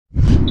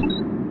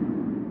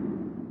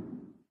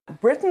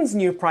Britain's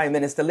new Prime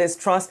Minister, Liz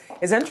Truss,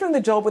 is entering the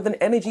job with an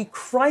energy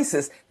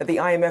crisis that the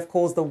IMF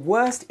calls the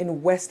worst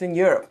in Western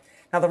Europe.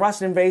 Now, the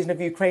Russian invasion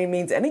of Ukraine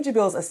means energy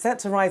bills are set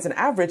to rise an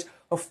average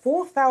of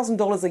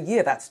 $4,000 a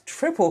year. That's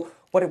triple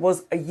what it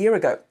was a year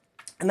ago.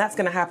 And that's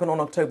going to happen on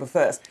October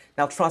 1st.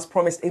 Now, Truss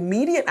promised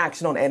immediate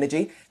action on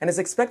energy and is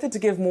expected to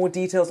give more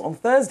details on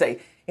Thursday,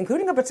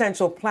 including a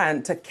potential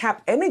plan to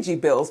cap energy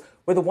bills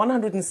with a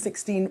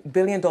 $116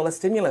 billion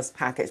stimulus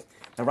package.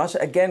 Now, Russia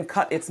again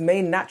cut its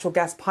main natural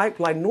gas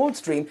pipeline, Nord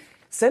Stream,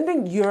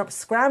 sending Europe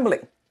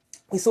scrambling.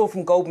 We saw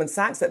from Goldman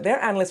Sachs that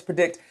their analysts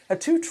predict a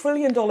 $2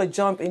 trillion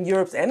jump in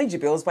Europe's energy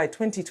bills by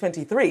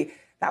 2023.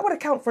 That would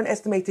account for an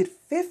estimated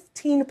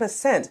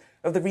 15%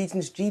 of the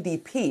region's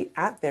GDP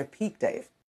at their peak, Dave.